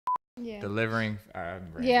delivering.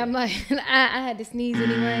 Yeah, I'm like, I had to sneeze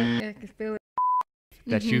anyway. I could feel it.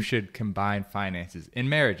 That you should combine finances in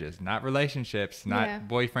marriages, not relationships, not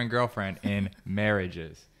boyfriend, girlfriend, in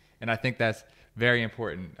marriages. And I think that's very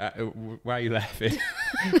important. Why are you laughing?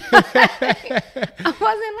 I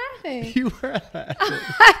wasn't laughing. You were laughing.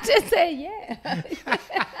 I just said yeah.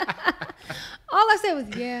 All I said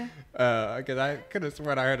was yeah. Because I could have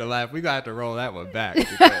sworn I heard a laugh. We're going to have to roll that one back.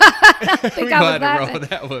 I We're going to have to roll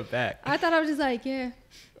that one back. I thought I was just like, yeah.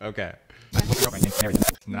 Okay.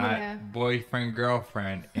 Not boyfriend,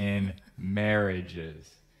 girlfriend in marriages.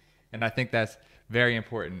 And I think that's very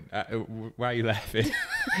important. Why are you laughing?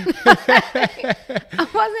 I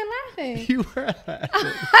wasn't laughing. You were laughing.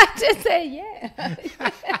 I just said yeah.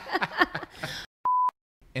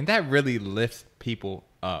 And that really lifts people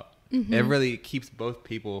up. It really keeps both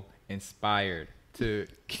people inspired to...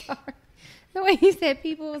 The way you said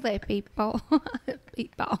people was like people.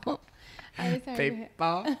 People.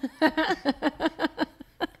 People.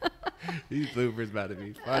 These bloopers about to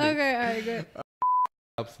be funny. Okay, all right, good.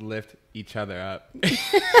 Helps lift each other up. Sorry,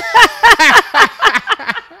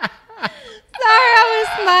 I was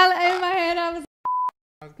smiling in my head. I was.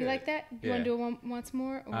 You like that? You want to do it once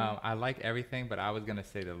more? Or? I like everything, but I was gonna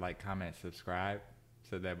say to like, comment, subscribe,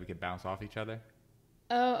 so that we could bounce off each other.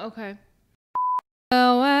 Oh, okay.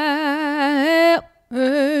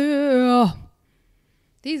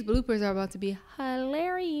 These bloopers are about to be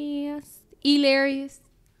hilarious. Hilarious.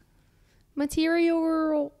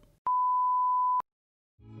 Material.